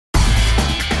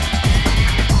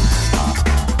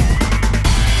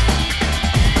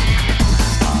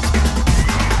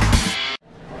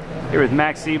Here with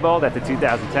Max Seibald at the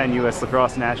 2010 U.S.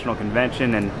 Lacrosse National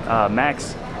Convention, and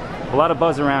Max, a lot of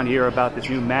buzz around here about this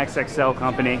new MaxXcel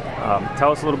company.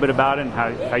 Tell us a little bit about it and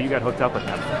how you got hooked up with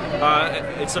them.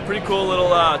 It's a pretty cool little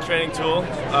training tool.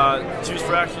 It's used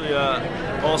for actually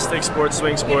all stick sports,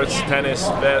 swing sports, tennis,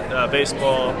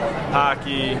 baseball,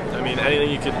 hockey. I mean,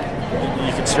 anything you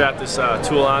could strap this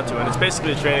tool onto, and it's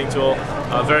basically a training tool.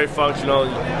 Very functional.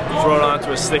 You throw it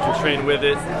onto a stick and train with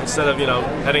it instead of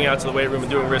heading out to the weight room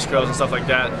and doing wrist curls and stuff like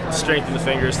that. Strengthen the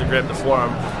fingers, the grip, the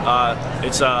forearm.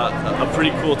 It's a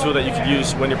pretty cool tool that you could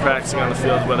use when you're practicing on the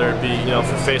field, whether it be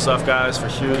for face-off guys, for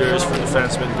shooters, for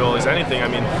defensemen, goalies, anything. I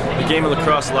mean, the game of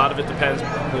lacrosse, a lot of it depends,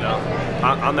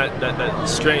 on that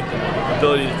strength and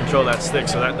ability to control that stick.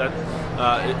 So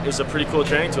that is a pretty cool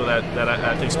training tool that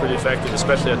I think is pretty effective,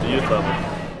 especially at the youth level.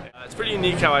 It's pretty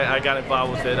unique how I got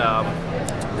involved with it.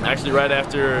 Actually, right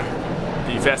after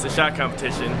the fastest shot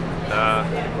competition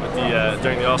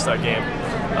during the All-Star game,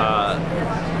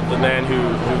 the man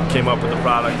who came up with the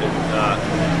product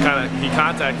and he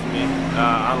contacted me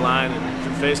online and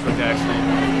through Facebook actually,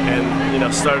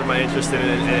 and started my interest in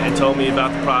it and told me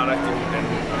about the product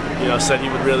and said he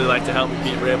would really like to help me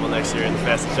beat Rabel next year in the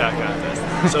fastest shot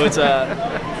contest. So it's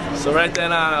so right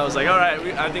then on, I was like, all right,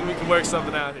 I think we can work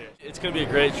something out here. It's going to be a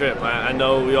great trip. I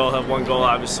know we all have one goal,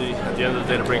 obviously, at the end of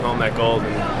the day, to bring home that gold.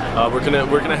 And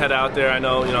we're gonna head out there. I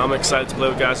know, I'm excited to play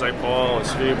with guys like Paul and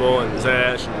Seibald and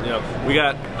Zash. And, we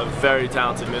got a very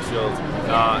talented midfield,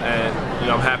 and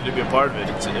I'm happy to be a part of it.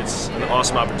 It's an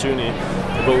awesome opportunity.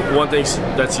 But one thing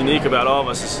that's unique about all of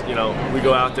us is, we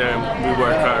go out there and we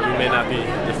work hard. We may not be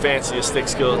the fanciest stick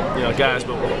skilled, guys,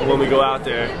 but when we go out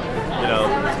there,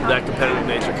 that competitive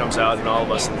nature comes out in all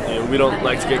of us. And, we don't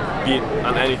like to get beat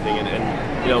on anything.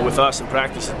 And with us in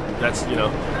practice, that's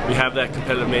we have that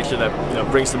competitive nature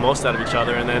that brings the most out of each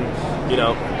other. And then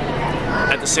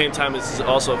at the same time, it's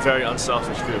also a very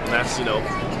unselfish group, and that's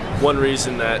one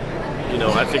reason that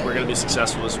I think we're going to be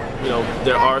successful. Is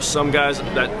there are some guys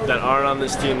that aren't on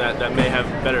this team that may have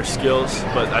better skills,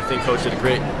 but I think Coach did a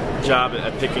great job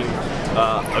at picking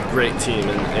a great team,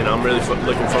 and I'm really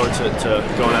looking forward to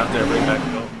going out there and bringing back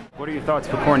the gold. What are your thoughts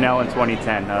for Cornell in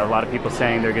 2010? A lot of people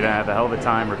saying they're going to have a hell of a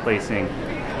time replacing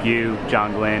you,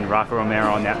 John Glenn, Rocco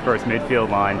Romero on that first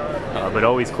midfield line, but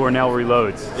always Cornell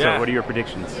reloads. So what are your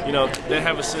predictions? They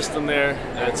have a system there,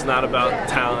 and it's not about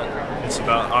talent. It's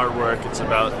about hard work. It's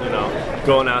about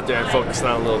going out there and focusing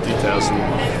on little details.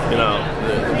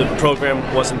 And the program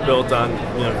wasn't built on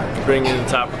bringing in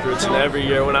top recruits. And every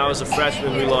year when I was a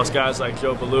freshman, we lost guys like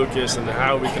Joe Balukas, and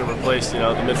how are we going to replace the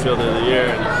midfielder of the year?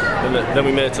 And then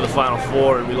we made it to the Final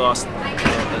Four, and we lost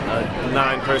a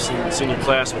 9-person senior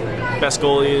class with the best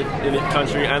goalie in the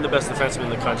country and the best defenseman in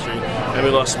the country, and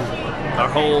we lost our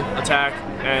whole attack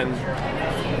and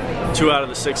 2 out of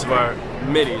the 6 of our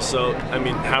middies. So I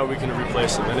mean, how are we going to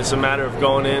replace them? And it's a matter of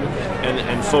going in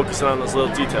and focusing on those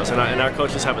little details. And our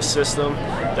coaches have a system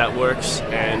that works,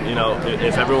 and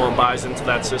if everyone buys into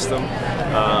that system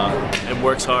and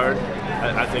works hard,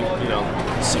 I think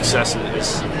success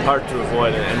is hard to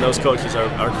avoid, and those coaches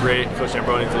are great. Coach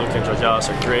Ambroni, DeLuca, and Georgialis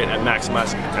are great at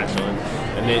maximizing potential,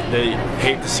 and they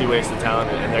hate to see wasted talent,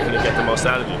 and they're going to get the most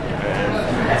out of you.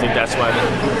 And I think that's why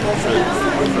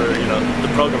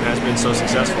the program has been so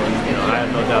successful, and I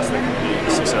have no doubts they can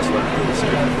be successful this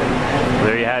year. Well,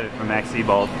 there you had it from Max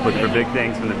Seibald. Look for big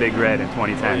things from the Big Red in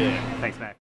 2010. Yeah. Thanks,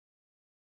 Max.